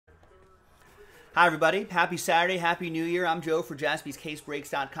Hi, everybody. Happy Saturday. Happy New Year. I'm Joe for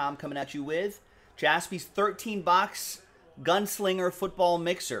JaspysCaseBreaks.com coming at you with Jaspy's 13-box Gunslinger football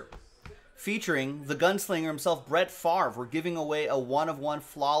mixer. Featuring the Gunslinger himself, Brett Favre. We're giving away a one-of-one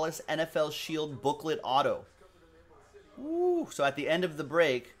flawless NFL Shield booklet auto. Ooh, so at the end of the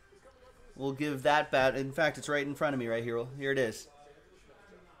break, we'll give that back. In fact, it's right in front of me right here. Here it is.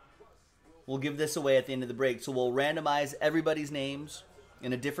 We'll give this away at the end of the break. So we'll randomize everybody's names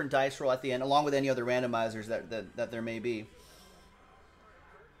in a different dice roll at the end, along with any other randomizers that there may be.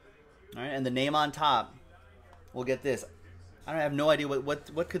 All right, and the name on top, we'll get this. I have no idea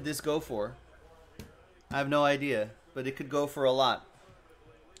what could this go for. I have no idea, but it could go for a lot.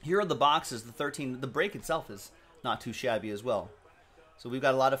 Here are the boxes, the 13. The break itself is not too shabby as well. So we've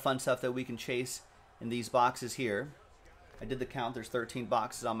got a lot of fun stuff that we can chase in these boxes here. I did the count. There's 13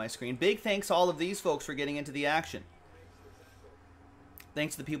 boxes on my screen. Big thanks to all of these folks for getting into the action.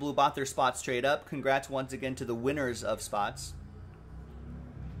 Thanks to the people who bought their spots straight up. Congrats once again to the winners of spots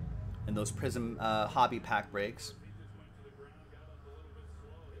and those Prism hobby pack breaks.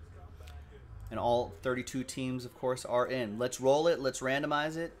 And all 32 teams, of course, are in. Let's roll it. Let's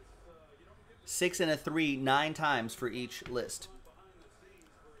randomize it. 6 and a 3, 9 times for each list.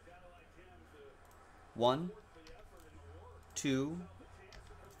 1, 2,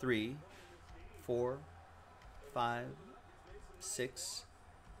 3, 4, 5, 6,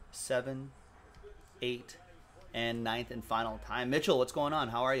 7, 8, and 9th and final time. Mitchell, what's going on?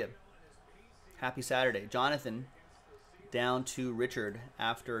 How are you? Happy Saturday. Jonathan down to Richard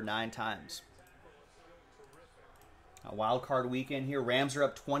after 9 times. A wild card weekend here. Rams are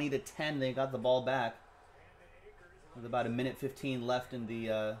up 20-10. They got the ball back with about 1:15 left in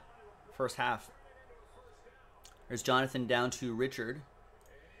the first half. There's Jonathan down to Richard.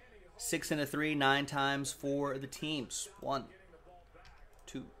 6 and a 3, 9 times for the teams. 1,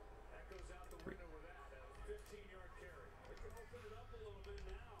 2, 3.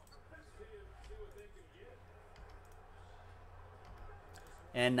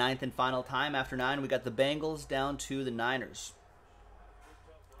 And 9th and final time. After 9, we got the Bengals down to the Niners.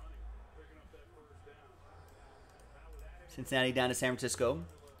 Cincinnati down to San Francisco.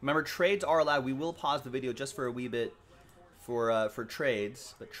 Remember, trades are allowed. We will pause the video just for a wee bit for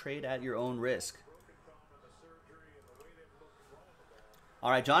trades, but trade at your own risk. All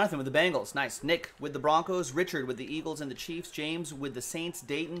right, Jonathan with the Bengals. Nice. Nick with the Broncos. Richard with the Eagles and the Chiefs. James with the Saints.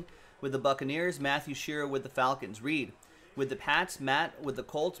 Dayton with the Buccaneers. Matthew Shearer with the Falcons. Reed with the Pats. Matt with the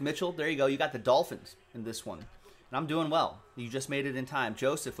Colts. Mitchell, there you go. You got the Dolphins in this one. And I'm doing well. You just made it in time.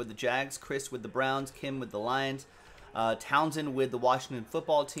 Joseph with the Jags. Chris with the Browns. Kim with the Lions. Townsend with the Washington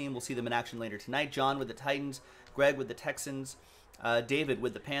football team. We'll see them in action later tonight. John with the Titans. Greg with the Texans. David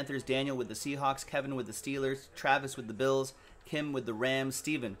with the Panthers. Daniel with the Seahawks. Kevin with the Steelers. Travis with the Bills. Kim with the Rams.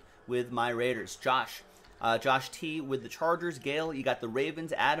 Steven with my Raiders. Josh T with the Chargers. Gail, you got the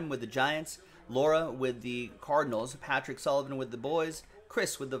Ravens. Adam with the Giants. Laura with the Cardinals. Patrick Sullivan with the Boys.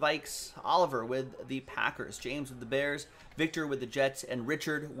 Chris with the Vikes. Oliver with the Packers. James with the Bears. Victor with the Jets. And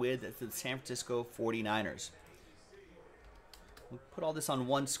Richard with the San Francisco 49ers. We'll put all this on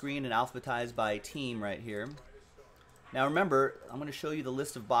one screen and alphabetize by team right here. Now remember, I'm going to show you the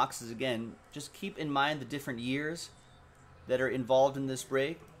list of boxes again. Just keep in mind the different years that are involved in this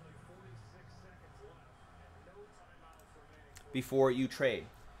break before you trade.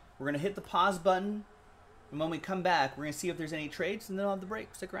 We're going to hit the pause button, and when we come back, we're going to see if there's any trades, and then I'll have the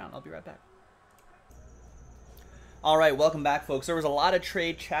break. Stick around. I'll be right back. All right, welcome back, folks. There was a lot of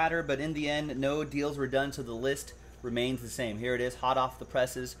trade chatter, but in the end, no deals were done, so the list remains the same. Here it is, hot off the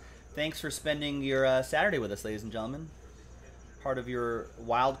presses. Thanks for spending your Saturday with us, ladies and gentlemen. Part of your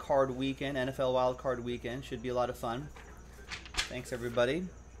wild card weekend, NFL wild card weekend. Should be a lot of fun. Thanks, everybody.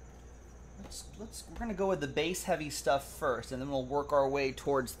 We're gonna go with the base heavy stuff first, and then we'll work our way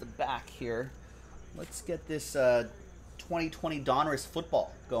towards the back here. Let's get this 2020 Donruss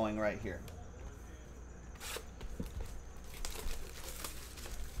football going right here.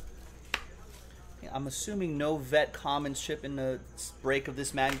 I'm assuming no vet commons ship in the break of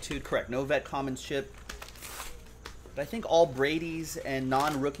this magnitude. Correct, no vet commons ship. But I think all Brady's and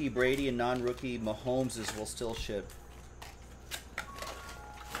non-rookie Brady and non-rookie Mahomes's will still ship.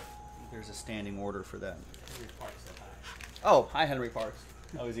 There's a standing order for that. Henry Parks said hi. Oh, hi Henry Parks.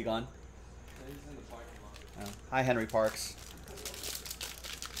 Oh, is he gone? He's in the parking lot. Oh. Hi Henry Parks.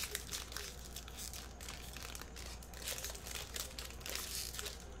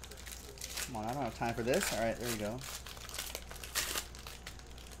 Come on, I don't have time for this. All right, there we go.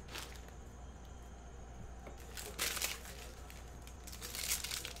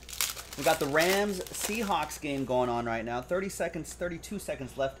 We got the Rams Seahawks game going on right now. 32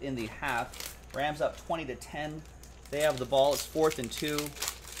 seconds left in the half. Rams up 20-10. They have the ball. It's 4th and 2.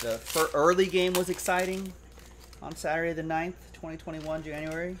 The early game was exciting on Saturday the 9th, 2021,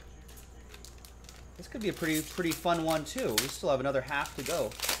 January. This could be a pretty fun one too. We still have another half to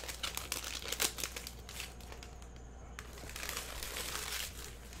go.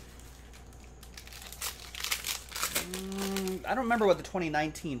 I don't remember what the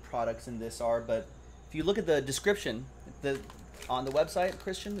 2019 products in this are, but if you look at the description on the website,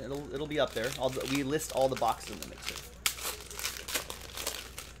 Christian, it'll be up there. We list all the boxes in the mixer.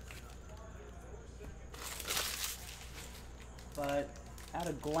 But at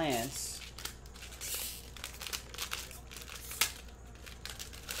a glance,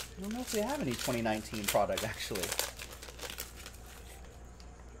 I don't know if they have any 2019 product actually.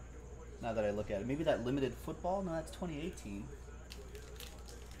 Now that I look at it, maybe that limited football. No, that's 2018.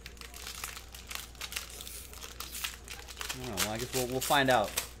 Oh, well, I guess we'll find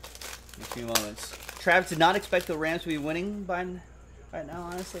out in a few moments. Travis did not expect the Rams to be winning by right now,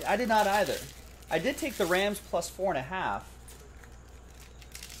 honestly. I did not either. I did take the Rams plus 4.5,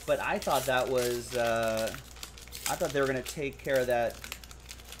 but I thought that was I thought they were going to take care of that.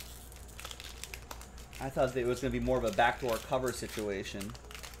 I thought it was going to be more of a backdoor cover situation.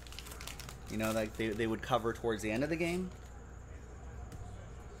 You know, like they would cover towards the end of the game,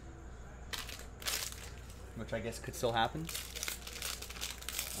 which I guess could still happen.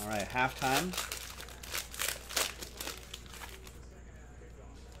 All right, halftime.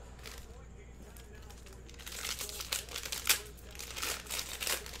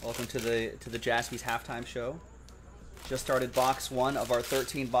 Welcome to the Jaspy's halftime show. Just started box 1 of our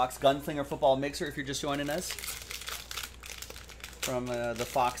 13-box Gunslinger football mixer. If you're just joining us from the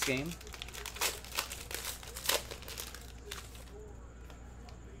Fox game.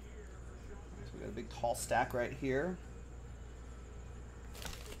 Big tall stack right here.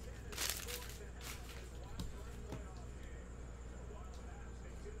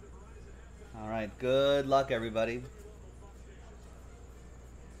 All right, good luck, everybody.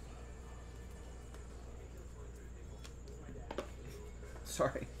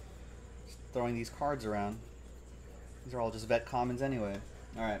 Sorry, just throwing these cards around. These are all just vet commons anyway.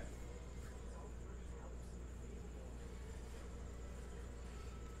 All right.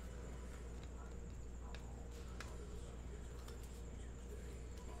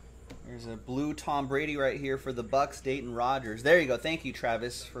 There's a blue Tom Brady right here for the Bucks, Dayton Rodgers. There you go. Thank you,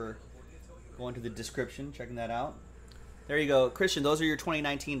 Travis, for going to the description, checking that out. There you go. Christian, those are your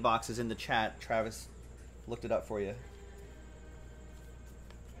 2019 boxes in the chat. Travis looked it up for you.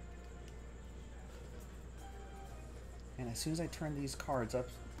 And as soon as I turn these cards up,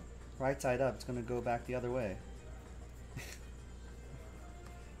 right side up, it's going to go back the other way.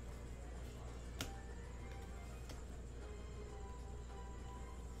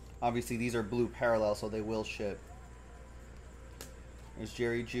 Obviously, these are blue parallel, so they will ship. There's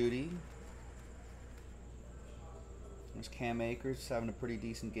Jerry Jeudy. There's Cam Akers having a pretty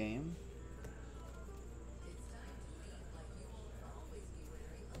decent game.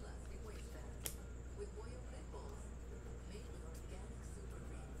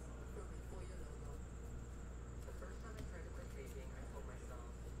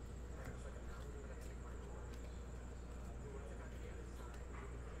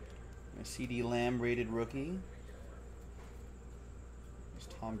 CD Lamb rated rookie. There's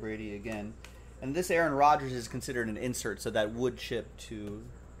Tom Brady again. And this Aaron Rodgers is considered an insert, so that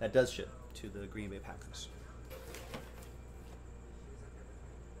does ship to the Green Bay Packers.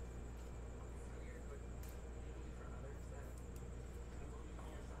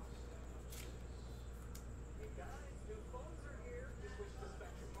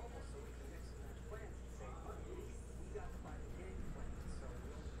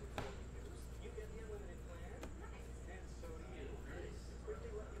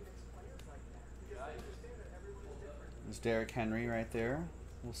 There's Derrick Henry right there.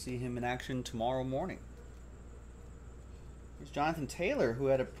 We'll see him in action tomorrow morning. There's Jonathan Taylor, who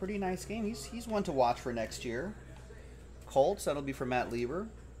had a pretty nice game. He's one to watch for next year. Colts, that'll be for Matt Lieber.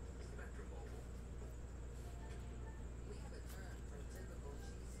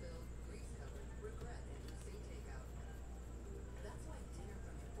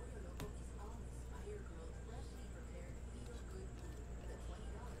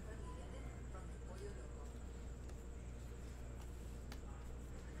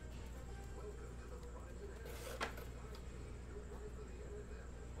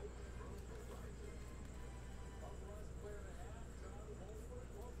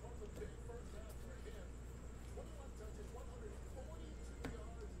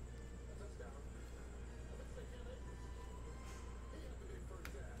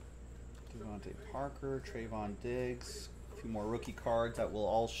 Devontae Parker, Trayvon Diggs. A few more rookie cards that will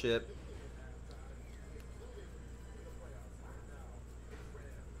all ship.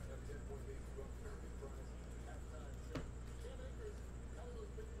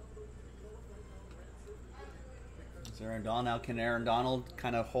 Is Aaron Donald now? Can Aaron Donald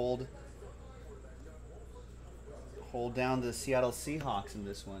kind of hold down the Seattle Seahawks in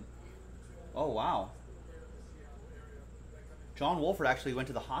this one? Oh wow! John Wolford actually went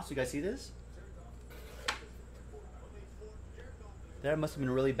to the hospital. You guys see this? That must have been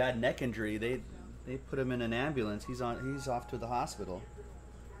a really bad neck injury. They put him in an ambulance. He's off to the hospital.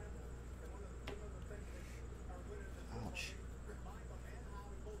 Ouch.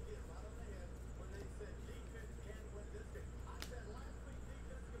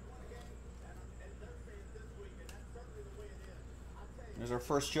 There's our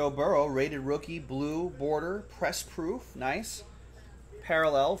first Joe Burrow, rated rookie, blue border, press proof, nice.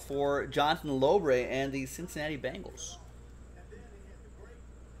 Parallel for Jonathan Lobre and the Cincinnati Bengals.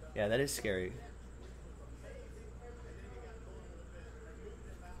 Yeah, that is scary.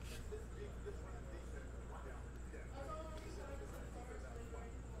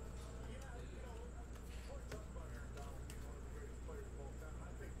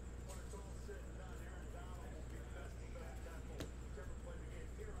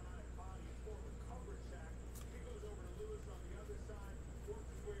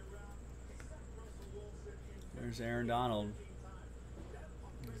 There's Aaron Donald.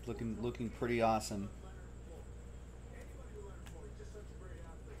 He's looking pretty awesome.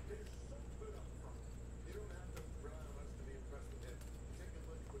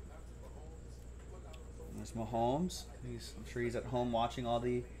 There's Mahomes. I'm sure he's at home watching all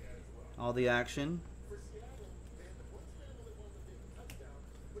the action.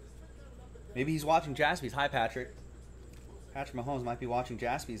 Maybe he's watching Jaspy's. Hi, Patrick. Patrick Mahomes might be watching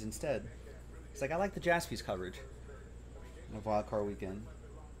Jaspy's instead. He's like, I like the Jaspy's coverage on a wild card weekend.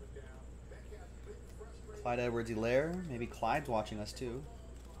 Clyde Edwards-Helaire. Maybe Clyde's watching us too.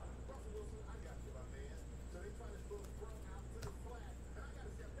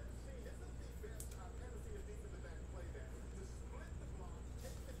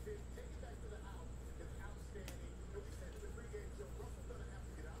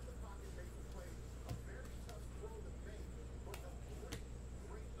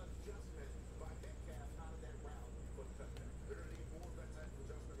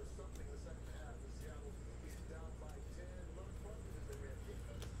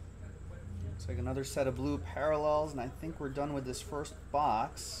 Looks like another set of blue parallels, and I think we're done with this first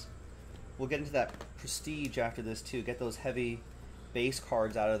box. We'll get into that prestige after this too. Get those heavy base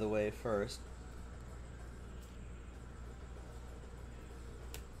cards out of the way first.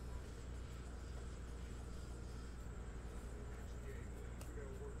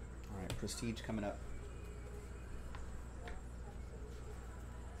 All right, prestige coming up.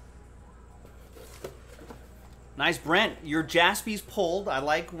 Nice, Brent. Your Jaspy's pulled. I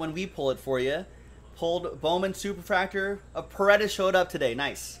like when we pull it for you. Pulled Bowman Superfractor. A Paredes showed up today.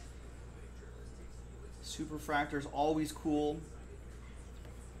 Nice. Superfractor's always cool.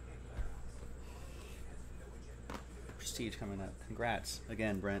 Prestige coming up. Congrats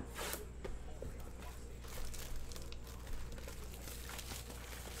again, Brent.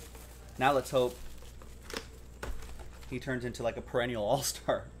 Now let's hope he turns into like a perennial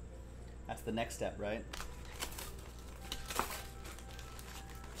all-star. That's the next step, right?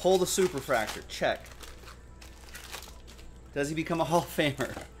 Pull the Superfractor. Check. Does he become a Hall of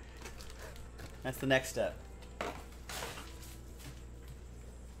Famer? That's the next step.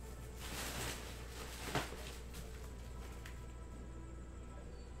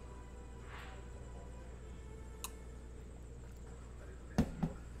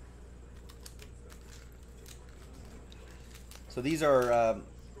 So these are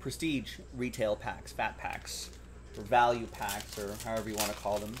prestige retail packs, fat packs, or value packs, or however you want to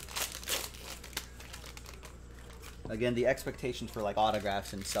call them. Again, the expectations for like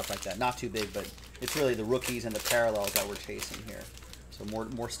autographs and stuff like that, not too big, but it's really the rookies and the parallels that we're chasing here. So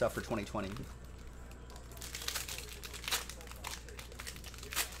more stuff for 2020.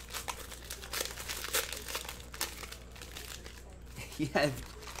 Yeah,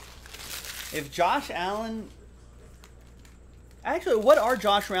 if Josh Allen... Actually, what are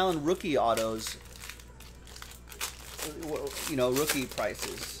Josh Allen rookie autos? You know, rookie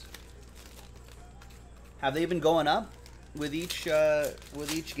prices. Have they been going up with each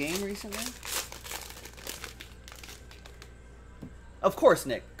game recently? Of course,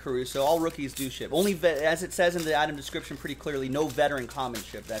 Nick Caruso. All rookies do ship. Only, as it says in the item description pretty clearly, no veteran common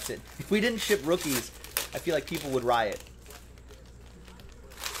ship. That's it. If we didn't ship rookies, I feel like people would riot.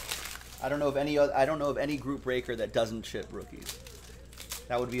 I don't know of any group breaker that doesn't ship rookies.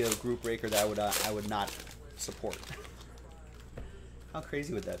 That would be a group breaker that I would not support. How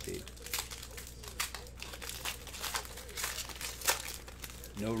crazy would that be?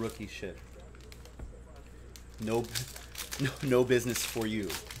 No rookie ship. No business for you.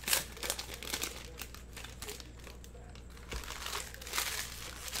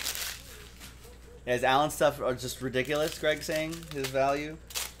 As Allen's stuff are just ridiculous, Greg saying his value.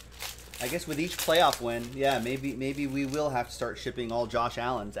 I guess with each playoff win, yeah, maybe we will have to start shipping all Josh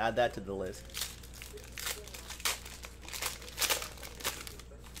Allens. Add that to the list.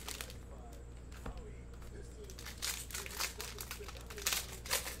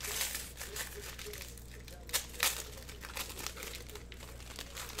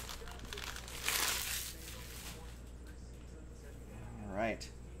 All right.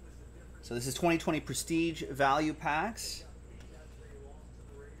 So this is 2020 Prestige Value Packs.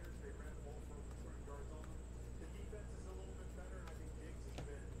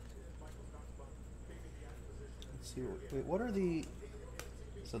 Let's see, wait, what are the...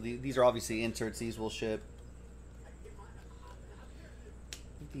 So these are obviously inserts. These will ship.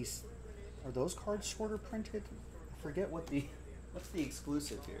 These are those cards shorter printed? I forget what's the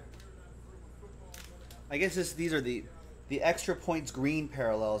exclusive here. I guess these are the extra points green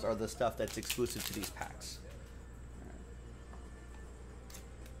parallels are the stuff that's exclusive to these packs.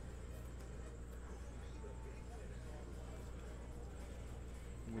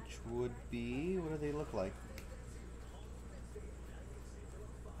 Which would be, what do they look like?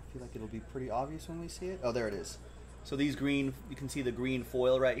 I feel like it'll be pretty obvious when we see it. Oh, there it is. So these green, you can see the green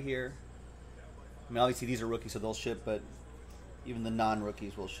foil right here. I mean, obviously these are rookies, so they'll ship, but even the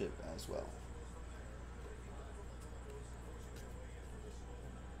non-rookies will ship as well.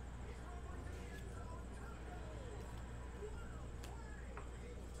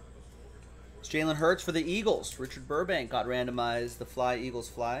 Jalen Hurts for the Eagles. Richard Burbank got randomized. The fly, Eagles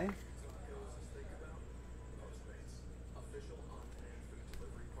fly.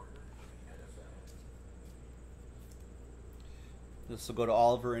 This will go to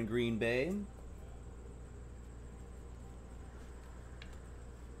Oliver in Green Bay.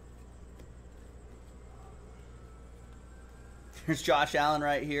 Here's Josh Allen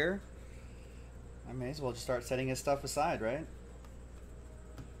right here. I may as well just start setting his stuff aside, right?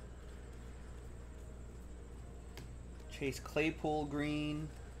 Chase Claypool green.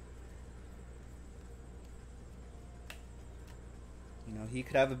 You know, he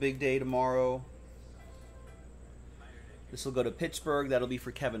could have a big day tomorrow. This will go to Pittsburgh. That'll be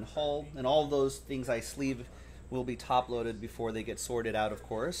for Kevin Hull. And all of those things I sleeve will be top loaded before they get sorted out, of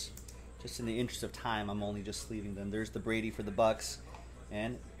course. Just in the interest of time, I'm only just sleeving them. There's the Brady for the Bucks.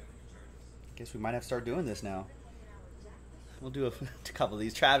 And I guess we might have to start doing this now. We'll do a couple of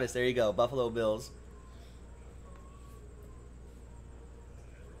these. Travis, there you go. Buffalo Bills.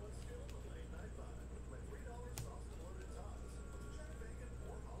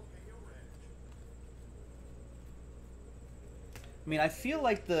 I mean, I feel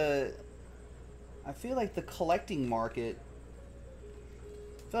like the collecting market.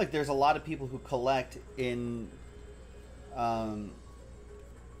 I feel like there's a lot of people who collect in in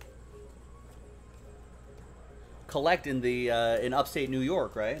upstate New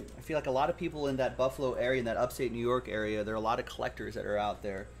York, right? I feel like a lot of people in that Buffalo area, in that upstate New York area, there are a lot of collectors that are out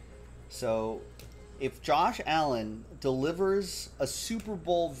there. So, if Josh Allen delivers a Super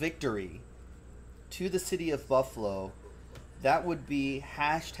Bowl victory to the city of Buffalo, that would be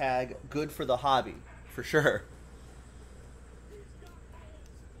hashtag good for the hobby, for sure.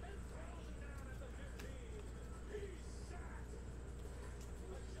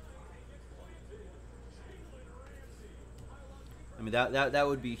 I mean, that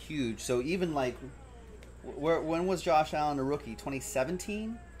would be huge. So even like, when was Josh Allen a rookie?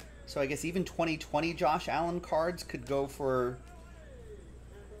 2017? So I guess even 2020 Josh Allen cards could go for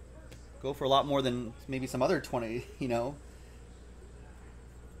a lot more than maybe some other 20, you know.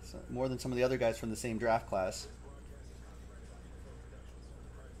 More than some of the other guys from the same draft class.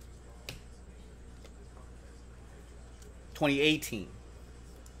 (2018).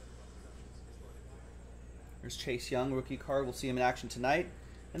 There's Chase Young, rookie card. We'll see him in action tonight.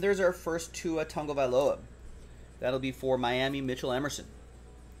 And there's our first Tua Tagovailoa. That'll be for Miami, Mitchell Emerson.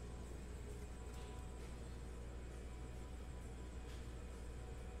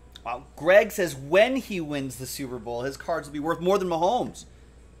 Wow, Greg says when he wins the Super Bowl, his cards will be worth more than Mahomes.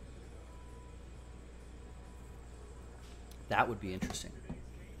 That would be interesting.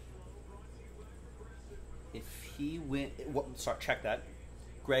 If he win, sorry, check that.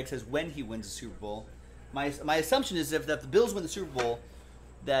 Greg says when he wins the Super Bowl. My assumption is if the Bills win the Super Bowl,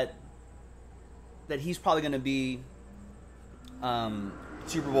 that that he's probably going to be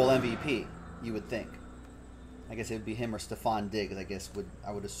Super Bowl MVP. You would think. I guess it would be him or Stephon Diggs.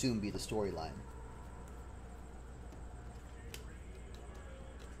 I would assume be the storyline.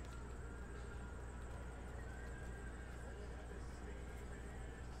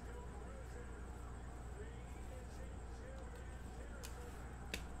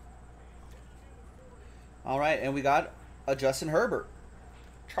 All right, and we got a Justin Herbert.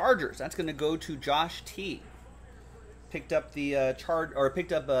 Chargers. That's going to go to Josh T. Picked up the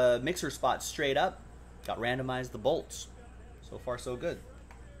picked up a mixer spot straight up. Got randomized the bolts. So far, so good.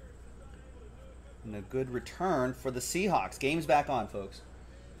 And a good return for the Seahawks. Game's back on, folks.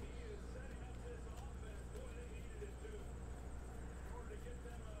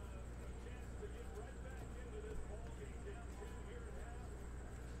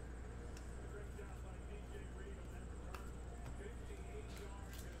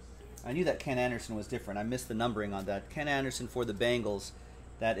 I knew that Ken Anderson was different. I missed the numbering on that. Ken Anderson for the Bengals.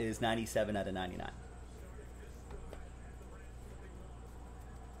 That is 97 out of 99.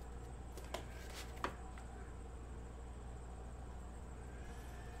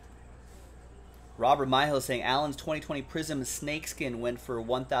 Robert Myhill is saying Allen's 2020 Prism snakeskin went for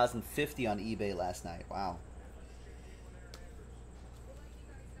 $1,050 on eBay last night. Wow.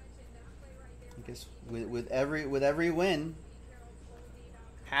 I guess with every win,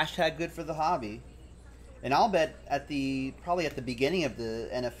 hashtag good for the hobby. And I'll bet probably at the beginning of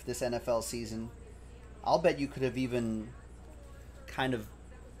this NFL season, I'll bet you could have even kind of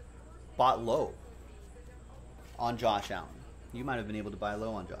bought low on Josh Allen. You might have been able to buy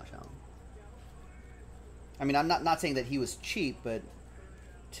low on Josh Allen. I mean, I'm not saying that he was cheap, but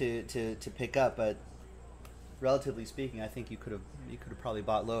to pick up, but relatively speaking, I think you could have probably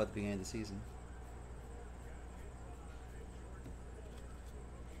bought low at the beginning of the season.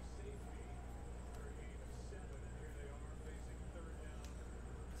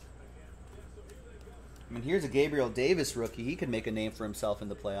 I mean, here's a Gabriel Davis rookie. He could make a name for himself in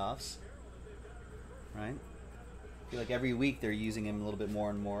the playoffs, right? I feel like every week they're using him a little bit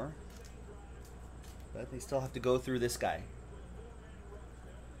more and more. But they still have to go through this guy.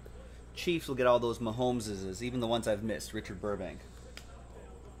 Chiefs will get all those Mahomeses, even the ones I've missed. Richard Burbank.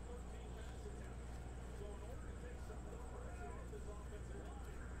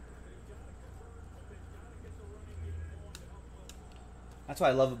 That's what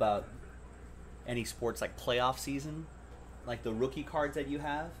I love about any sports like playoff season. Like the rookie cards that you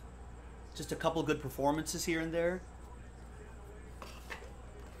have. Just a couple good performances here and there.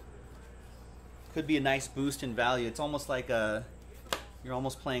 Could be a nice boost in value. It's almost like you're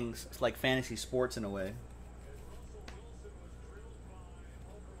almost playing like fantasy sports in a way.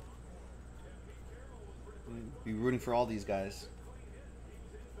 Be rooting for all these guys.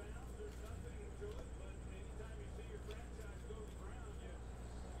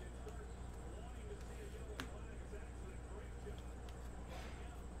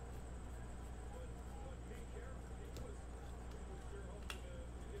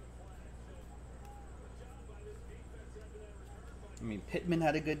 I mean, Pittman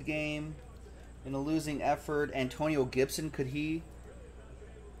had a good game in a losing effort. Antonio Gibson, could he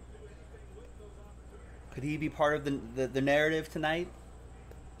be part of the narrative tonight?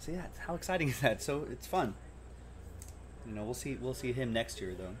 So yeah, how exciting is that? So it's fun. You know, we'll see him next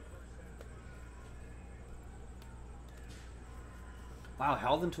year though. Wow,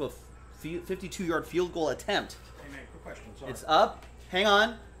 held him to a 52-yard field goal attempt. Hey man, quick question. Sorry. It's up. Hang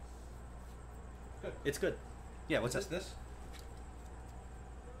on. Good. It's good. Yeah, what's this?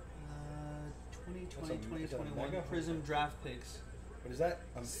 2021 Prism draft picks. What is that?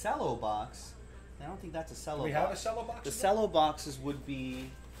 Cello box. I don't think that's a cello box. Do we have a cello box? The cello boxes would be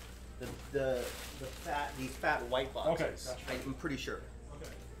these fat white boxes. Okay, gotcha. I'm pretty sure.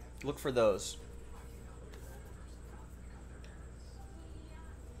 Okay. Look for those.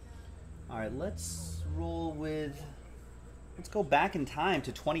 All right, let's roll with. Let's go back in time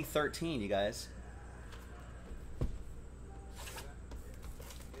to 2013, you guys.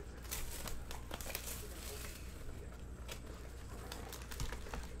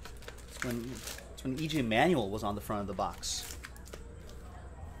 It's when E.J. Manuel was on the front of the box.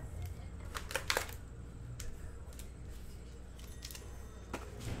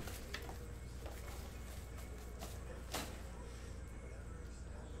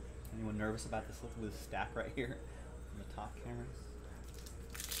 Anyone nervous about this with stack right here on the top camera?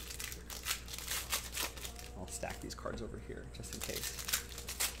 I'll stack these cards over here just in case.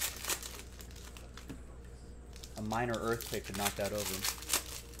 A minor earthquake could knock that over.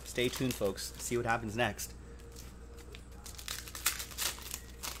 Stay tuned, folks. See what happens next.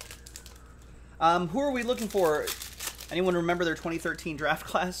 Who are we looking for? Anyone remember their 2013 draft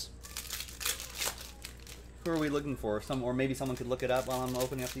class? Who are we looking for? Or maybe someone could look it up while I'm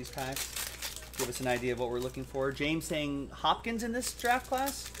opening up these packs. Give us an idea of what we're looking for. James saying Hopkins in this draft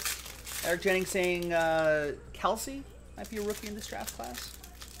class. Eric Jennings saying Kelsey might be a rookie in this draft class.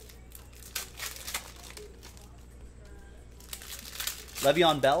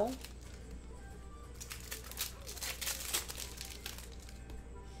 Le'Veon Bell.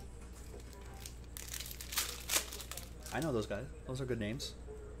 I know those guys. Those are good names.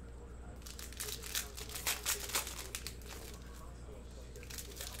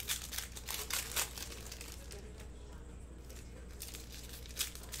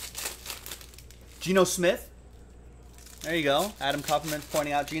 Geno Smith. There you go. Adam Kupperman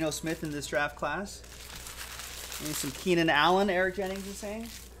pointing out Geno Smith in this draft class. Maybe some Keenan Allen, Eric Jennings is saying.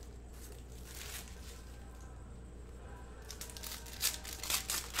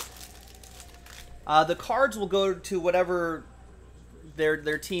 The cards will go to whatever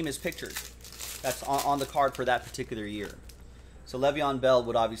their team is pictured. That's on the card for that particular year. So Le'Veon Bell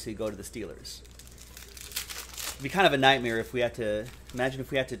would obviously go to the Steelers. It'd be kind of a nightmare if we had to, imagine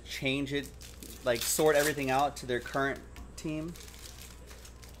if we had to change it, like sort everything out to their current team.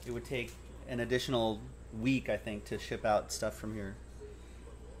 It would take an additional week, I think, to ship out stuff from here.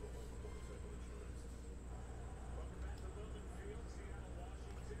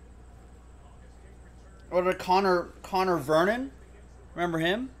 What about Connor Vernon? Remember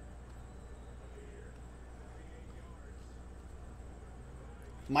him?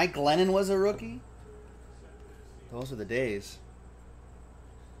 Mike Glennon was a rookie? Those are the days.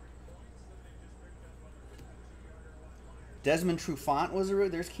 Desmond Trufant was a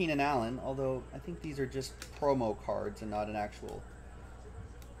rookie. There's Keenan Allen, although I think these are just promo cards and not an actual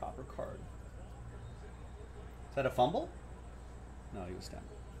proper card. Is that a fumble? No, he was down.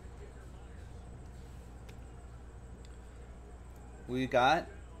 We got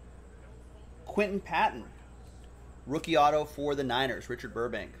Quentin Patton, rookie auto for the Niners, Richard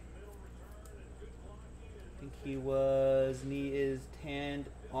Burbank. I think he was, knee is hand,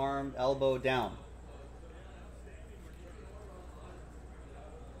 arm, elbow down.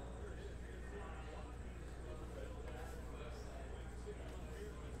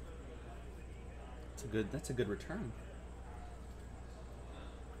 That's a good return.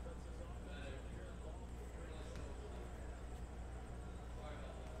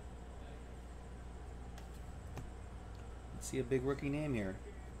 Let's see a big rookie name here.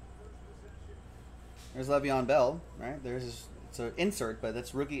 There's Le'Veon Bell, right? It's an insert, but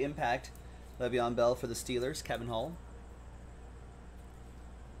that's rookie impact. Le'Veon Bell for the Steelers, Kevin Hull.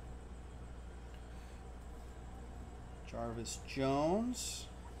 Jarvis Jones.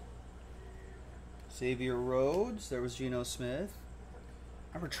 Xavier Rhodes. There was Geno Smith.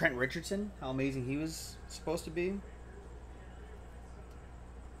 Remember Trent Richardson? How amazing he was supposed to be.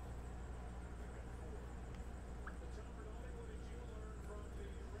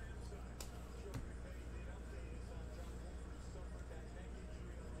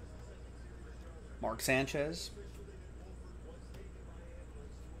 Mark Sanchez.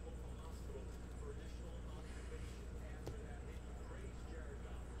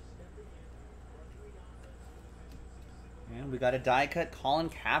 And we got a die cut, Colin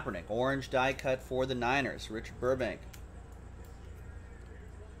Kaepernick. Orange die cut for the Niners, Richard Burbank.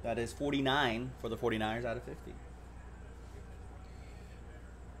 That is 49 for the 49ers out of 50.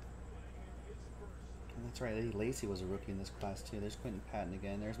 And that's right, Eddie Lacy was a rookie in this class too. There's Quentin Patton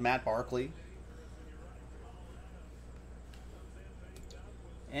again. There's Matt Barkley.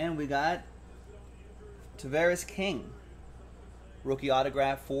 And we got Tavares King, rookie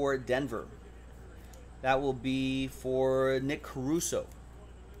autograph for Denver. That will be for Nick Caruso.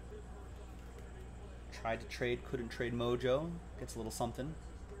 Tried to trade, couldn't trade Mojo. Gets a little something.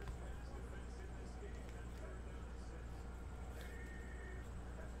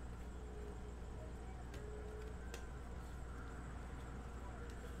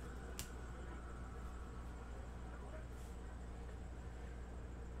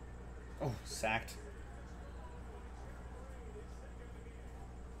 Oh, sacked.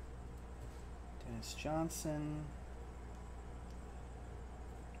 Dennis Johnson.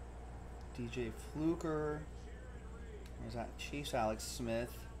 DJ Fluker. There's that Chiefs Alex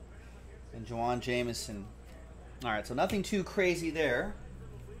Smith. And Juwan Jameson. Alright, so nothing too crazy there.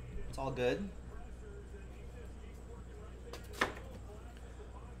 It's all good.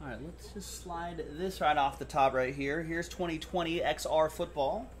 Alright, let's just slide this right off the top right here. Here's 2020 XR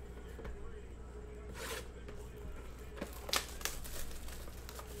football.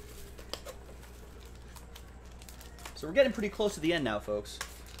 So we're getting pretty close to the end now, folks.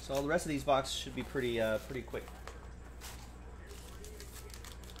 So the rest of these boxes should be pretty quick.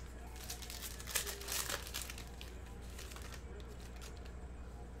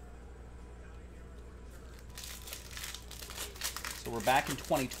 So we're back in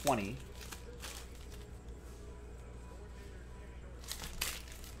 2020.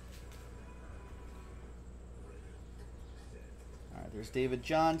 All right, there's David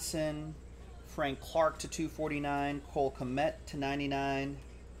Johnson, Frank Clark to 249, Cole Kmet to 99,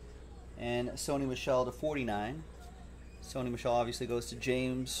 and Sony Michel to 49. Sony Michel obviously goes to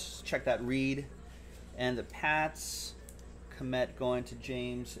James. Check that read. And the Pats. Kmet going to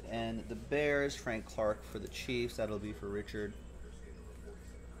James and the Bears. Frank Clark for the Chiefs. That'll be for Richard.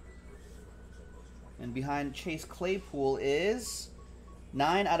 And behind Chase Claypool is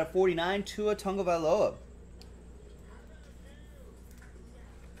 9 out of 49, Tua Tagovailoa.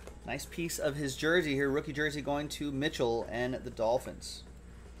 Nice piece of his jersey here. Rookie jersey going to Mitchell and the Dolphins.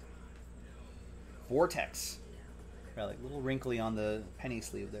 Vortex. Yeah, like a little wrinkly on the penny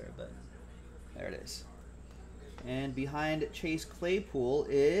sleeve there, but there it is. And behind Chase Claypool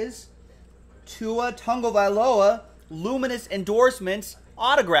is Tua Tagovailoa, luminous endorsements,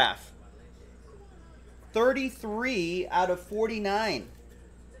 autograph. 33 out of 49.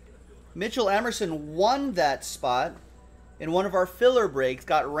 Mitchell Emerson won that spot in one of our filler breaks,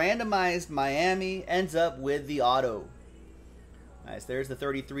 got randomized Miami, ends up with the auto. Nice, there's the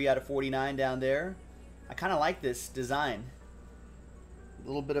 33 out of 49 down there. I kind of like this design. A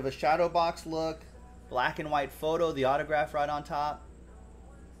little bit of a shadow box look, black and white photo, the autograph right on top.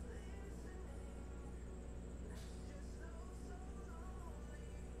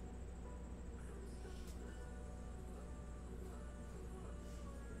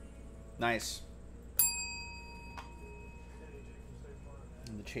 Nice.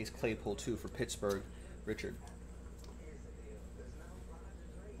 And the Chase Claypool too for Pittsburgh, Richard.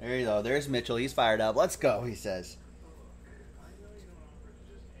 There you go. There's Mitchell. He's fired up. Let's go, he says.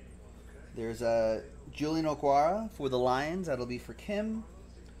 There's Julian Okwara for the Lions. That'll be for Kim.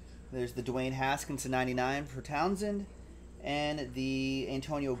 There's the Dwayne Haskins to 99 for Townsend. And the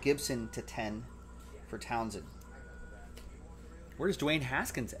Antonio Gibson to 10 for Townsend. Where does Dwayne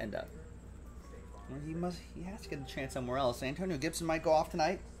Haskins end up? Well, he has to get a chance somewhere else. Antonio Gibson might go off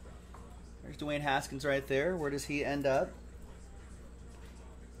tonight. There's Dwayne Haskins right there. Where does he end up?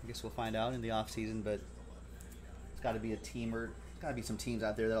 I guess we'll find out in the offseason, but it's got to be a team, or got to be some teams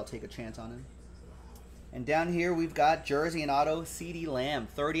out there that'll take a chance on him. And down here we've got jersey and auto CeeDee Lamb,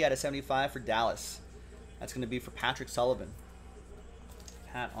 30 out of 75 for Dallas. That's going to be for Patrick Sullivan.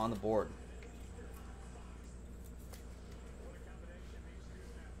 Pat on the board.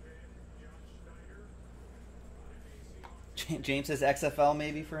 James says XFL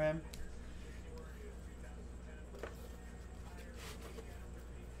maybe for him.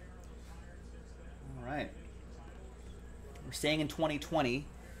 All right. We're staying in 2020.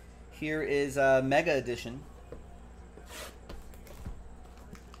 Here is a Mega Edition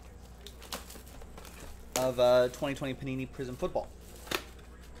of 2020 Panini Prizm Football.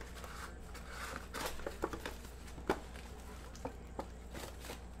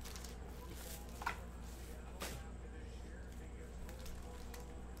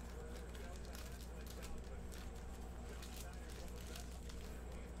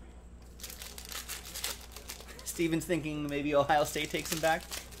 Steven's thinking maybe Ohio State takes him back.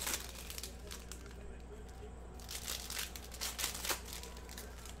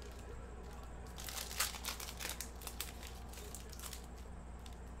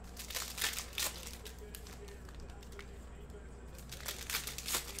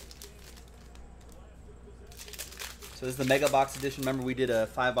 So this is the Mega Box Edition. Remember we did a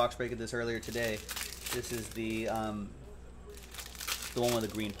 5-box break of this earlier today. This is the one with the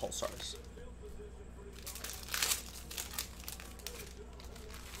green pulsars.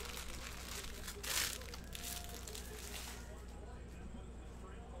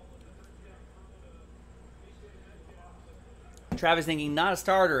 Travis thinking not a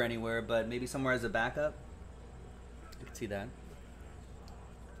starter anywhere, but maybe somewhere as a backup. You can see that.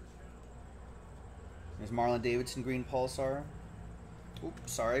 There's Marlon Davidson, green pulsar.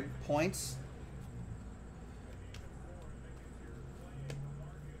 Oops, sorry, points.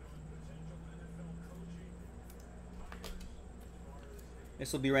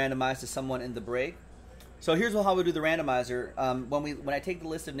 This will be randomized to someone in the break. So here's how we do the randomizer. When I take the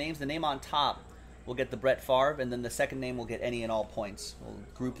list of names, the name on top will get the Brett Favre, and then the second name will get any and all points. We'll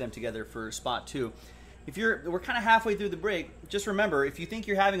group them together for spot 2. We're kind of halfway through the break. Just remember, if you think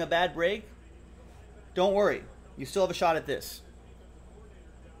you're having a bad break, don't worry. You still have a shot at this.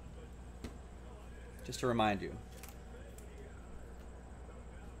 Just to remind you.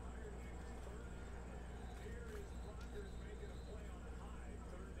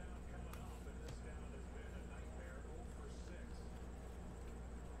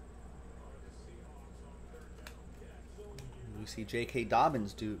 We see J.K.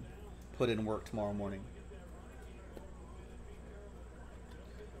 Dobbins put in work tomorrow morning.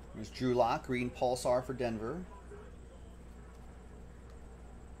 There's Drew Lock, green Pulsar for Denver.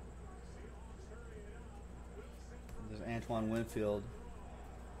 There's Antoine Winfield.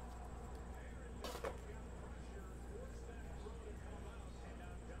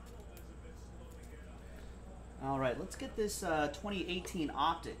 All right, let's get this 2018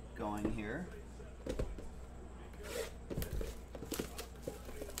 Optic going here.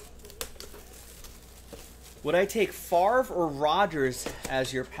 Would I take Favre or Rodgers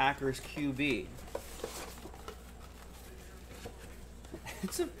as your Packers QB?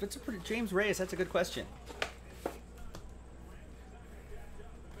 It's a pretty James Reyes. That's a good question.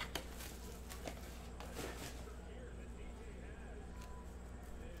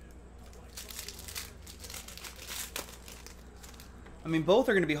 I mean, both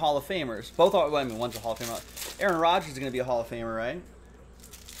are going to be Hall of Famers. Both are. Well, I mean, one's a Hall of Famer. Aaron Rodgers is going to be a Hall of Famer, right?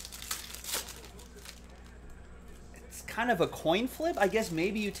 It's kind of a coin flip. I guess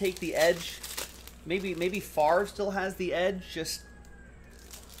maybe you take the edge. Maybe Favre still has the edge, just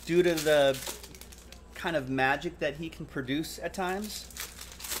due to the kind of magic that he can produce at times.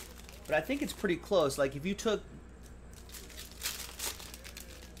 But I think it's pretty close. Like, if you took,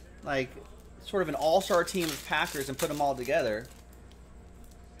 like, sort of an all-star team of Packers and put them all together,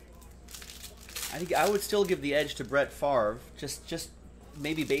 I think I would still give the edge to Brett Favre, just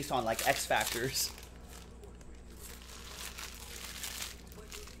maybe based on, like, X factors.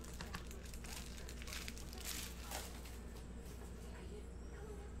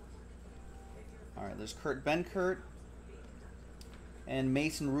 All right, there's Kurt Benkert and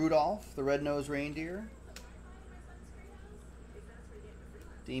Mason Rudolph, the red-nosed reindeer.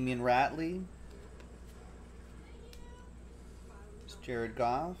 Damian Ratley. Jared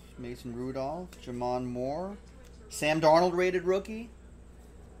Goff, Mason Rudolph, Jamon Moore, Sam Darnold rated rookie,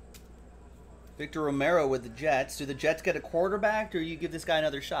 Victor Romero with the Jets. Do the Jets get a quarterback, or you give this guy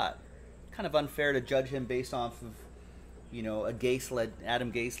another shot? Kind of unfair to judge him based off of, you know, a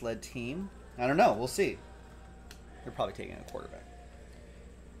Adam Gase-led team. I don't know. We'll see. They're probably taking a quarterback.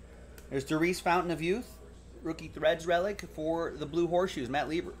 There's Doris Fountain of Youth, rookie Threads relic for the Blue Horseshoes, Matt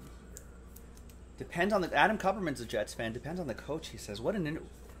Lieber. Depends on the Adam Kupperman's a Jets fan. Depends on the coach. He says,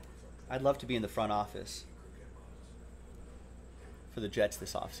 I'd love to be in the front office for the Jets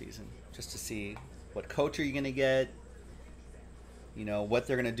this offseason, just to see what coach are you going to get, you know, what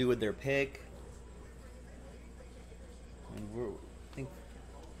they're going to do with their pick. And I think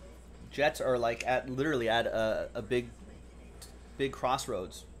Jets are like literally at a big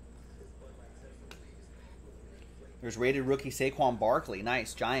crossroads. There's rated rookie Saquon Barkley.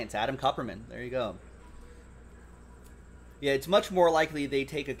 Nice. Giants. Adam Kupperman. There you go. Yeah, it's much more likely they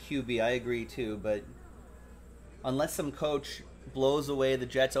take a QB. I agree, too. But unless some coach blows away the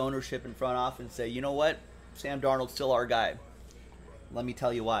Jets' ownership in front office and say, you know what? Sam Darnold's still our guy. Let me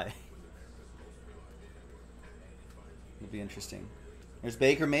tell you why. It'll be interesting. There's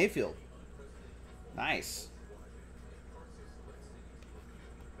Baker Mayfield. Nice.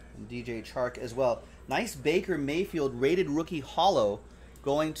 And DJ Chark as well. Nice Baker Mayfield rated rookie hollow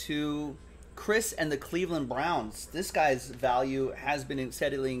going to Chris and the Cleveland Browns. This guy's value has been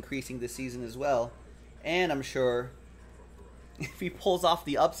steadily increasing this season as well. And I'm sure if he pulls off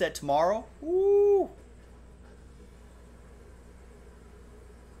the upset tomorrow, woo!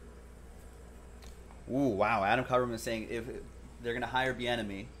 Ooh, wow. Adam Kupperman is saying if they're going to hire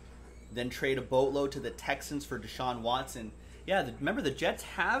Bieniemy, then trade a boatload to the Texans for Deshaun Watson. Yeah, remember the Jets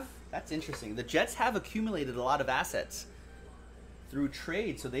have... That's interesting. The Jets have accumulated a lot of assets through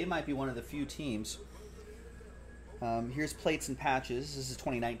trade, so they might be one of the few teams. Here's plates and patches. This is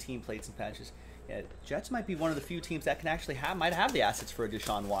 2019 plates and patches. Yeah, Jets might be one of the few teams that can actually might have the assets for a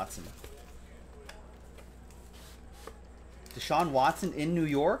Deshaun Watson. Deshaun Watson in New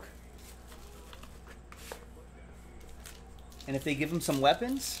York? And if they give him some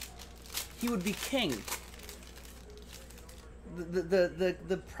weapons, he would be king.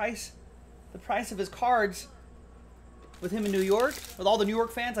 The price of his cards with him in New York, with all the New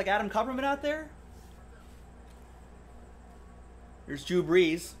York fans like Adam Kupperman out there. There's Drew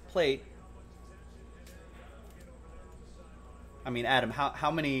Brees plate. I mean, Adam,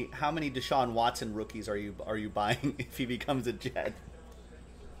 how many Deshaun Watson rookies are you buying if he becomes a Jet?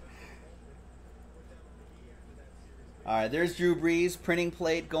 All right, there's Drew Brees printing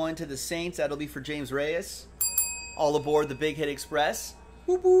plate going to the Saints. That'll be for James Reyes. All aboard the Big Hit Express.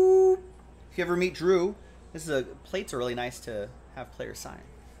 Whoop, whoop. If you ever meet Drew, plates are really nice to have players sign.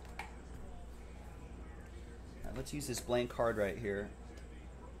 Now, let's use this blank card right here.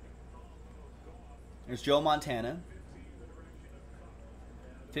 There's Joe Montana.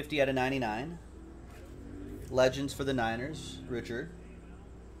 50 out of 99. Legends for the Niners, Richard.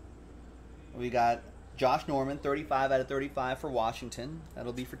 We got Josh Norman, 35 out of 35 for Washington.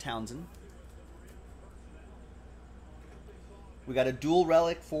 That'll be for Townsend. We got a dual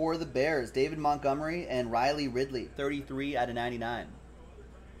relic for the Bears, David Montgomery and Riley Ridley, 33 out of 99.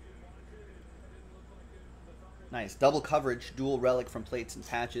 Nice. Double coverage, dual relic from Plates and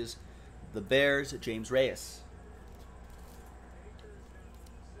Patches. The Bears, James Reyes.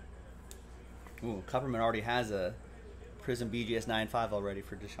 Ooh, Kupperman already has a Prism BGS 9.5 already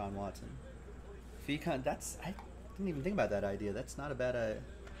for Deshaun Watson. That's, I didn't even think about that idea. That's not a bad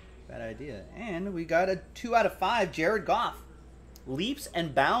idea. And we got a 2 out of 5, Jared Goff. Leaps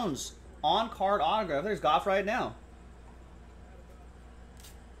and bounds on card autograph. There's Goff right now.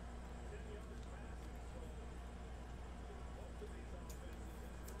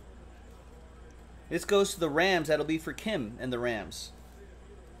 This goes to the Rams. That'll be for Kim and the Rams.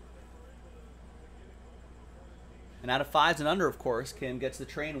 And out of 5s and under, of course, Kim gets the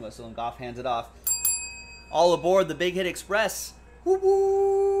train whistle and Goff hands it off. All aboard the Big Hit Express. Woo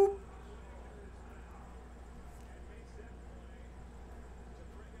woo!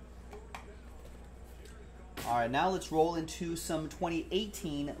 All right, now let's roll into some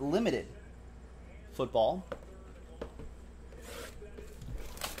 2018 limited football.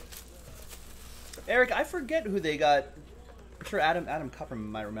 Eric, I forget who they got. I'm sure Adam Kupperman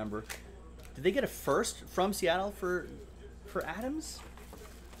might remember. Did they get a first from Seattle for Adams?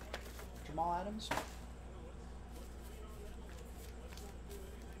 Jamal Adams?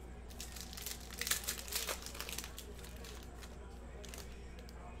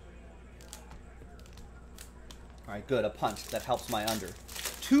 All right, good. A punch. That helps my under.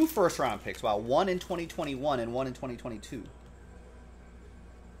 2 first-round picks. Wow, 1 in 2021 and 1 in 2022.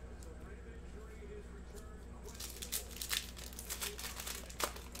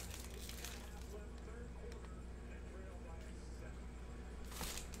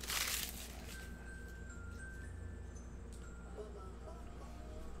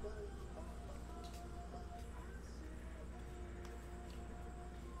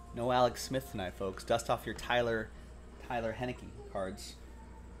 No Alex Smith tonight, folks. Dust off your Tyler Henneke cards.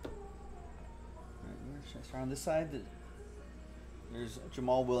 All right, should I start on this side? There's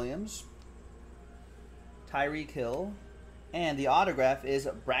Jamal Williams, Tyreek Hill, and the autograph is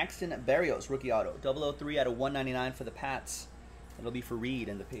Braxton Berrios, rookie auto. 003 out of 199 for the Pats. That'll be for Reed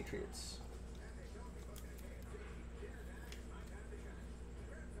and the Patriots.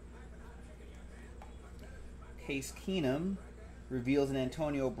 Case Keenum reveals an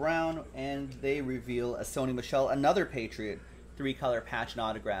Antonio Brown, and they reveal a Sony Michel, another Patriot, 3-color patch and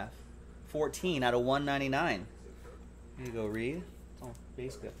autograph. 14 out of 199. Here you go, Reed. It's all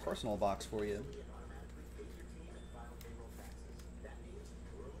basically a personal box for you.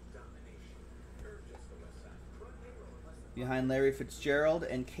 Behind Larry Fitzgerald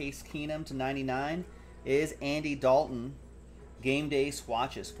and Case Keenum to 99 is Andy Dalton. Game day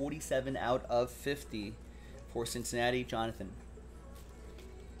swatches, 47 out of 50 for Cincinnati, Jonathan.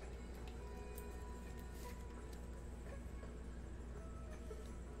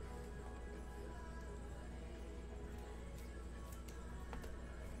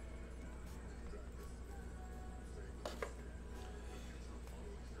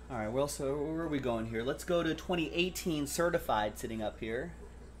 All right, well, so where are we going here? Let's go to 2018 certified sitting up here.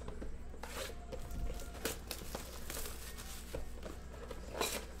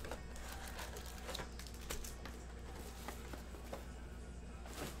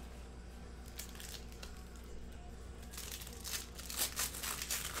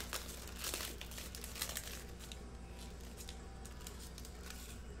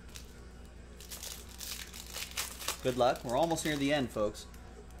 Good luck. We're almost near the end, folks.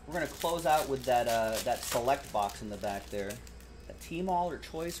 We're going to close out with that that select box in the back there. A T-Mall or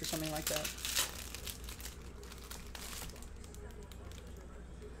Choice or something like that.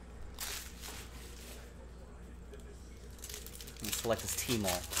 I'm going to select this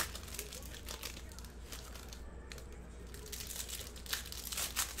T-Mall.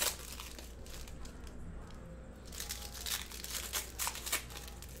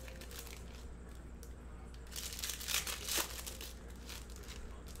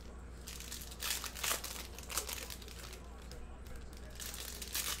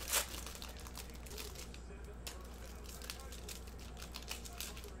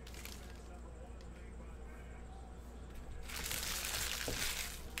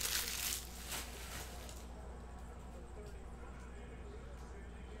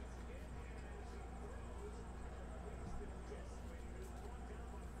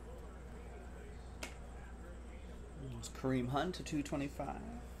 It's Kareem Hunt to 225.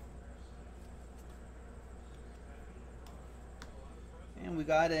 And we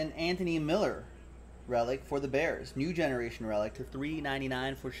got an Anthony Miller relic for the Bears. New generation relic to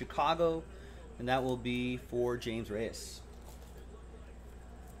 399 for Chicago. And that will be for James Reyes.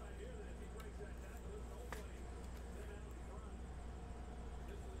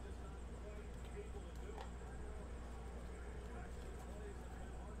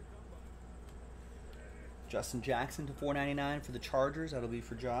 Justin Jackson to 499 for the Chargers. That'll be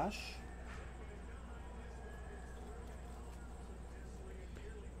for Josh.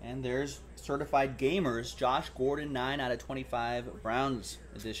 And there's Certified Gamers, Josh Gordon, 9 out of 25, Browns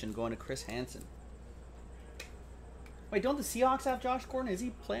edition, going to Chris Hansen. Wait, don't the Seahawks have Josh Gordon? Is he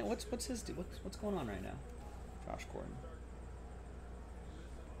playing? What's his? What's going on right now? Josh Gordon.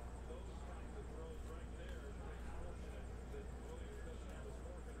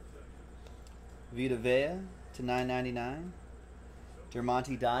 Vita Vea to 999.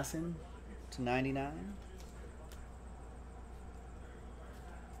 Dermonte Dawson to 99.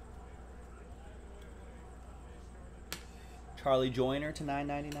 Charlie Joyner to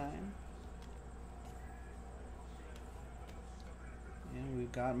 999. And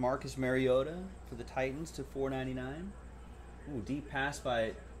we've got Marcus Mariota for the Titans to 499. Ooh, deep pass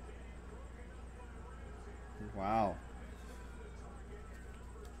by... Wow.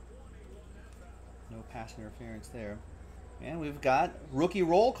 No pass interference there. And we've got rookie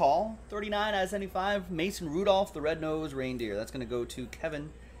roll call, 39 out of 75, Mason Rudolph, the red-nosed reindeer. That's going to go to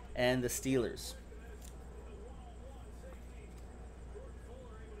Kevin and the Steelers.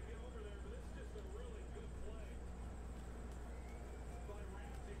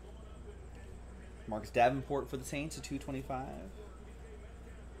 Marcus Davenport for the Saints at 225.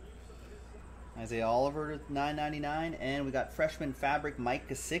 Isaiah Oliver to 999. And we got freshman fabric Mike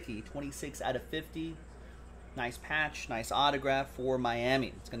Gesicki, 26 out of 50. Nice patch, nice autograph for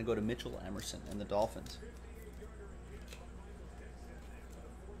Miami. It's going to go to Mitchell Emerson and the Dolphins.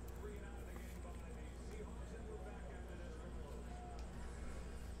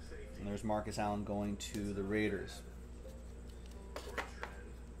 And there's Marcus Allen going to the Raiders.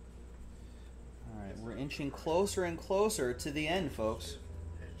 All right, we're inching closer and closer to the end, folks.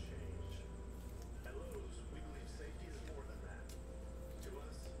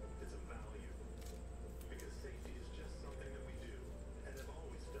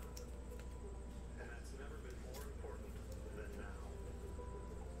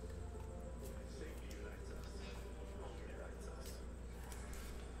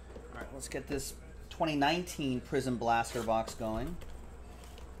 Let's get this 2019 Prism Blaster box going.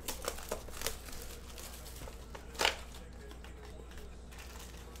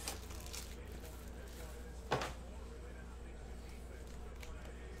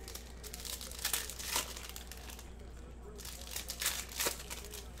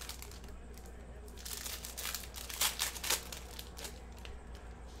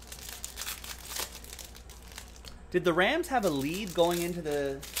 Did the Rams have a lead going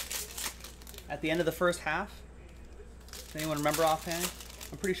into at the end of the first half? Anyone remember offhand?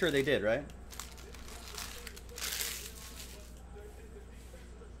 I'm pretty sure they did, right?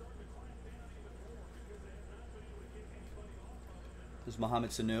 There's Mohamed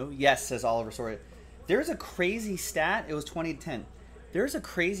Sanu. Yes, says Oliver Soria. There's a crazy stat. It was 2010. There's a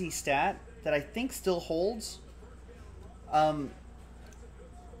crazy stat that I think still holds.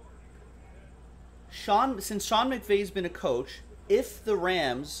 Since Sean McVay's been a coach, if the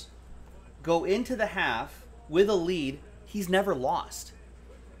Rams go into the half with a lead, he's never lost.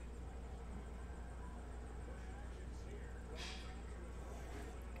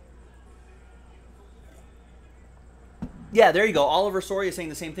 Yeah, there you go. Oliver Soria is saying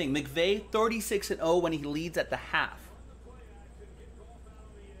the same thing. McVay 36-0 when he leads at the half.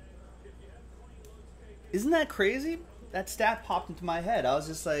 Isn't that crazy? That stat popped into my head. I was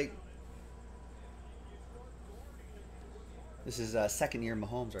just like, this is second year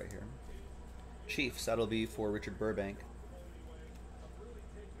Mahomes right here. Chiefs, that'll be for Richard Burbank.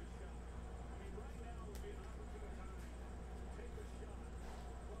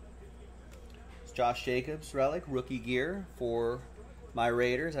 It's Josh Jacobs relic, rookie gear for my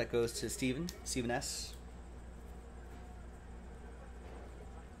Raiders. That goes to Steven S.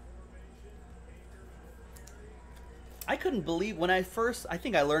 I couldn't believe when I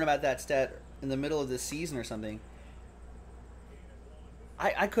think I learned about that stat in the middle of this season or something.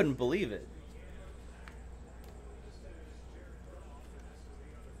 I couldn't believe it.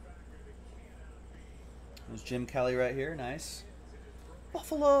 There's Jim Kelly right here. Nice.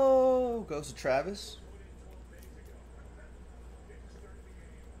 Buffalo goes to Travis.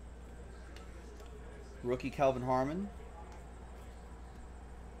 Rookie Calvin Harmon.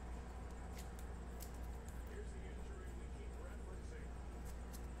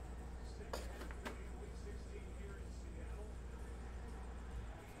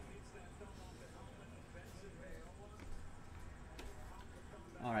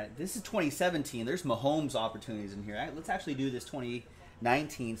 All right, this is 2017. There's Mahomes opportunities in here. Let's actually do this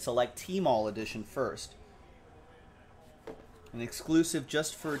 2019 Select T-Mall edition first. An exclusive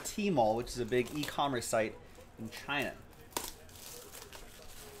just for T-Mall, which is a big e-commerce site in China.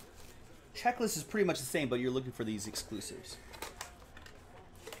 Checklist is pretty much the same, but you're looking for these exclusives.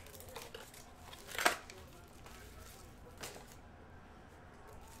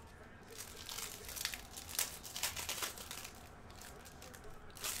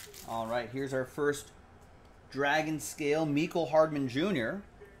 All right, here's our first Dragon Scale, Mecole Hardman Jr.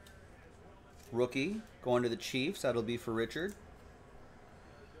 Rookie, going to the Chiefs. That'll be for Richard.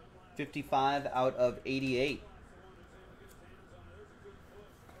 55 out of 88.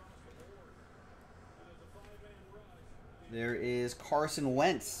 There is Carson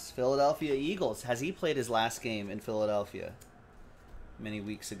Wentz, Philadelphia Eagles. Has he played his last game in Philadelphia many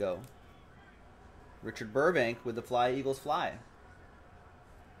weeks ago? Richard Burbank with the Fly Eagles Fly.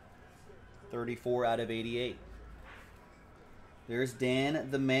 34 out of 88. There's Dan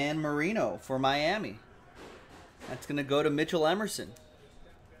the Man Marino for Miami. That's going to go to Mitchell Emerson.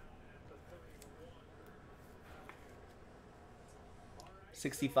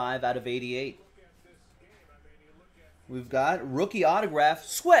 $65 out of 88. We've got rookie autograph,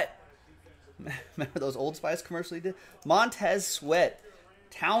 Sweat. Remember those Old Spice commercials he did? Montez Sweat.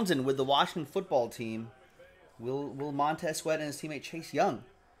 Townsend with the Washington football team. Will Montez Sweat and his teammate Chase Young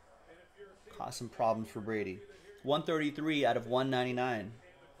cause some problems for Brady? 133 out of 199.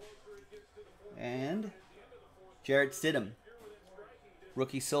 And Jarrett Stidham,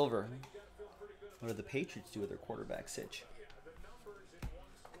 rookie silver. What do the Patriots do with their quarterback sitch?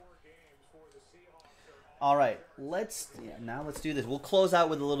 All right, now let's do this. We'll close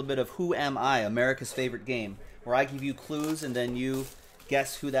out with a little bit of Who Am I, America's favorite game, where I give you clues and then you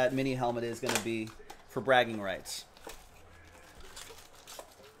guess who that mini helmet is going to be for bragging rights.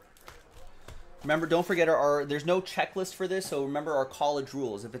 Remember, don't forget there's no checklist for this, so remember our college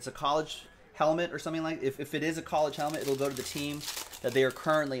rules. If it's a college helmet or something like, if it is a college helmet, it'll go to the team that they are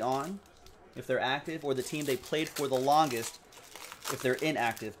currently on, if they're active, or the team they played for the longest, if they're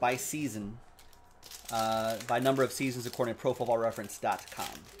inactive, by season, by number of seasons according to ProFootballReference.com.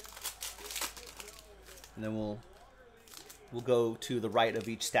 And then we'll go to the right of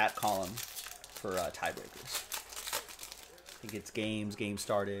each stat column for tiebreakers. I think it's game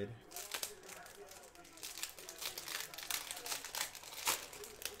started.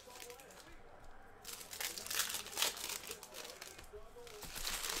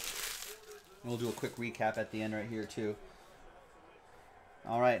 And we'll do a quick recap at the end right here, too.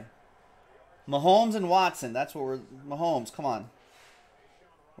 All right. Mahomes and Watson. That's what we're... Mahomes, come on.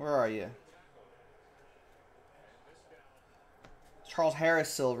 Where are you? Charles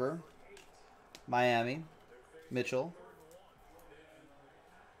Harris, silver. Miami. Mitchell.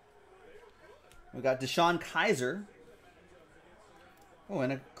 We got Deshaun Kaiser. Oh,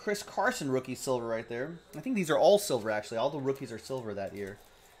 and a Chris Carson rookie silver right there. I think these are all silver, actually. All the rookies are silver that year,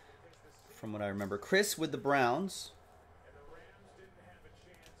 from what I remember. Chris with the Browns.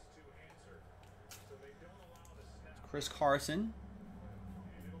 Chris Carson.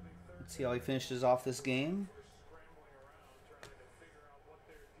 Let's see how he finishes off this game.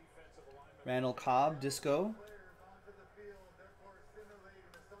 Randall Cobb, Disco.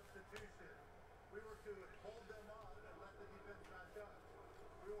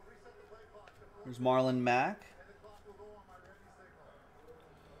 There's Marlon Mack.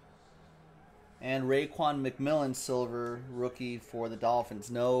 And Raekwon McMillan, silver, rookie for the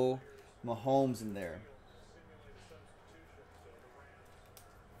Dolphins. No Mahomes in there.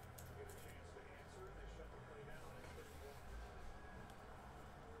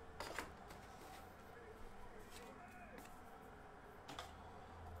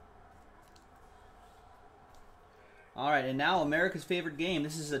 All right, and now America's favorite game.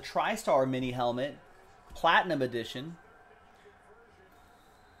 This is a TriStar mini helmet, Platinum Edition.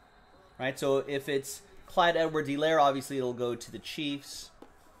 Right, so if it's Clyde Edwards-Helaire, obviously it'll go to the Chiefs.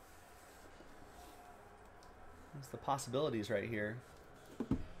 That's the possibilities right here.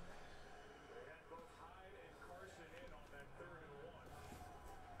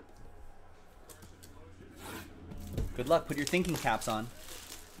 Good luck. Put your thinking caps on.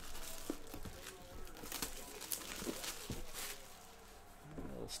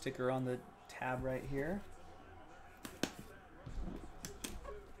 A little sticker on the tab right here.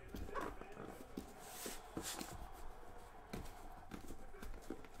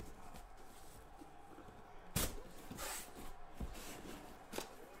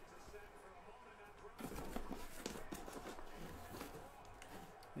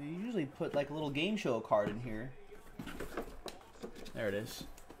 put like a little game show card in here. There it is.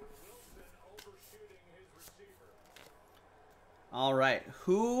 All right,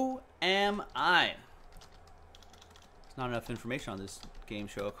 who am I? There's not enough information on this game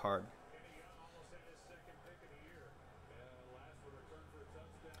show card.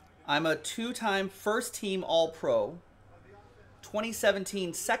 I'm a 2-time first-team All-Pro,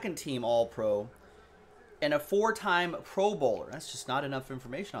 2017 second-team All-Pro, and a 4-time Pro Bowler. That's just not enough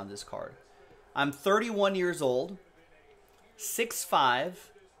information on this card. I'm 31 years old, 6'5",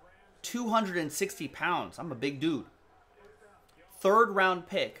 260 pounds. I'm a big dude. 3rd round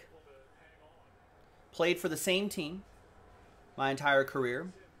pick. Played for the same team my entire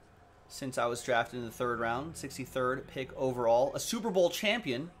career since I was drafted in the 3rd round. 63rd pick overall. A Super Bowl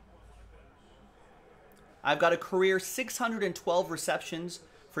champion. I've got a career 612 receptions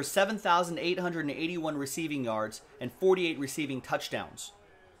for 7,881 receiving yards and 48 receiving touchdowns.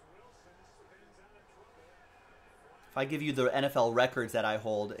 If I give you the NFL records that I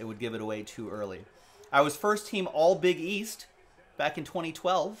hold, it would give it away too early. I was first team All Big East back in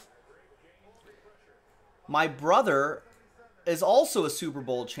 2012. My brother is also a Super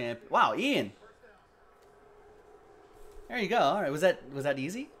Bowl champ. Wow, Ian. There you go. All right, was that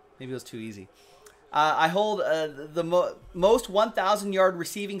easy? Maybe it was too easy. I hold the most 1,000-yard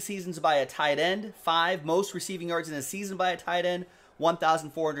receiving seasons by a tight end, 5. Most receiving yards in a season by a tight end,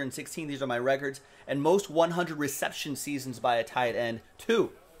 1,416. These are my records. And most 100 reception seasons by a tight end,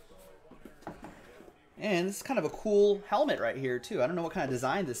 2. And this is kind of a cool helmet right here, too. I don't know what kind of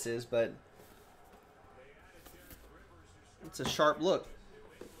design this is, but it's a sharp look.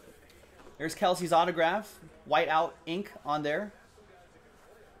 There's Kelsey's autograph. White out ink on there.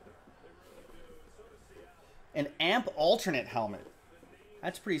 An AMP alternate helmet.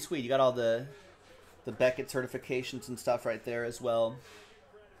 That's pretty sweet. You got all the Beckett certifications and stuff right there as well.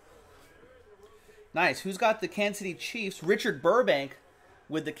 Nice. Who's got the Kansas City Chiefs? Richard Burbank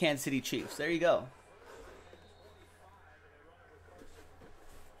with the Kansas City Chiefs. There you go.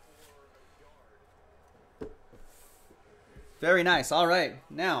 Very nice. All right.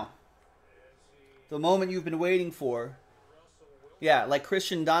 Now, the moment you've been waiting for. Yeah, like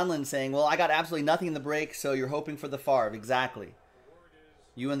Christian Donlin saying, well, I got absolutely nothing in the break, so you're hoping for the Favre. Exactly.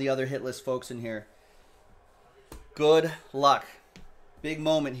 You and the other hit list folks in here. Good luck. Big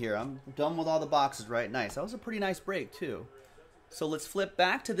moment here. I'm done with all the boxes, right? Nice. That was a pretty nice break, too. So let's flip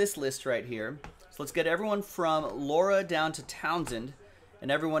back to this list right here. So let's get everyone from Laura down to Townsend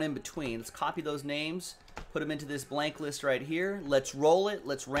and everyone in between. Let's copy those names, put them into this blank list right here. Let's roll it.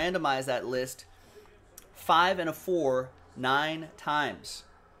 Let's randomize that list. 5 and a 4, 9 times.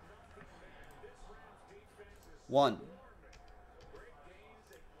 1,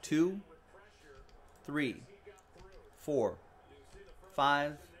 2, 3, 4,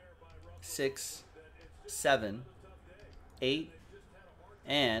 5, 6, 7, 8,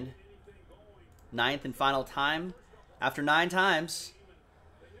 and 9th and final time. After 9 times,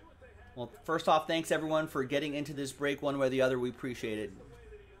 well, first off, thanks everyone for getting into this break one way or the other. We appreciate it.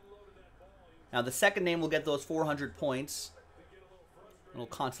 Now, the second name will get those 400 points. A little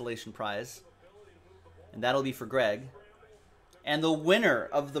consolation prize. And that'll be for Greg. And the winner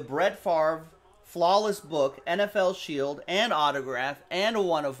of the Brett Favre Flawless Book, NFL Shield, and autograph, and a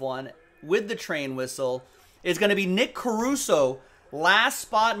 1 of 1 with the train whistle is going to be Nick Caruso, Last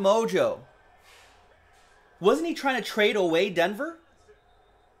Spot Mojo. Wasn't he trying to trade away Denver?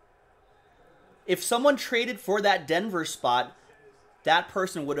 If someone traded for that Denver spot, that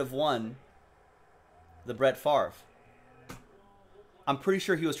person would have won the Brett Favre. I'm pretty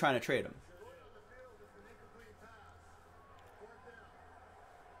sure he was trying to trade him.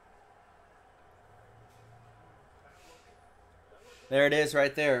 There it is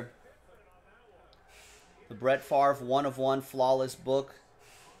right there. The Brett Favre 1 of 1 Flawless Book.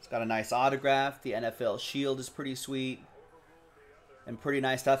 It's got a nice autograph. The NFL Shield is pretty sweet. And pretty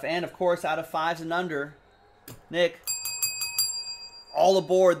nice stuff. And, of course, out of 5s and under, Nick, all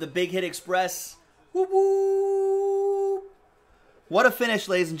aboard the Big Hit Express. Whoop, whoop. What a finish,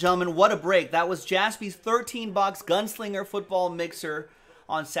 ladies and gentlemen. What a break. That was Jaspy's 13-box Gunslinger football mixer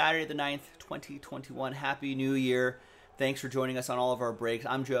on Saturday the 9th, 2021. Happy New Year. Thanks for joining us on all of our breaks.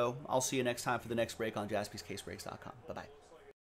 I'm Joe. I'll see you next time for the next break on JaspysCaseBreaks.com. Bye-bye.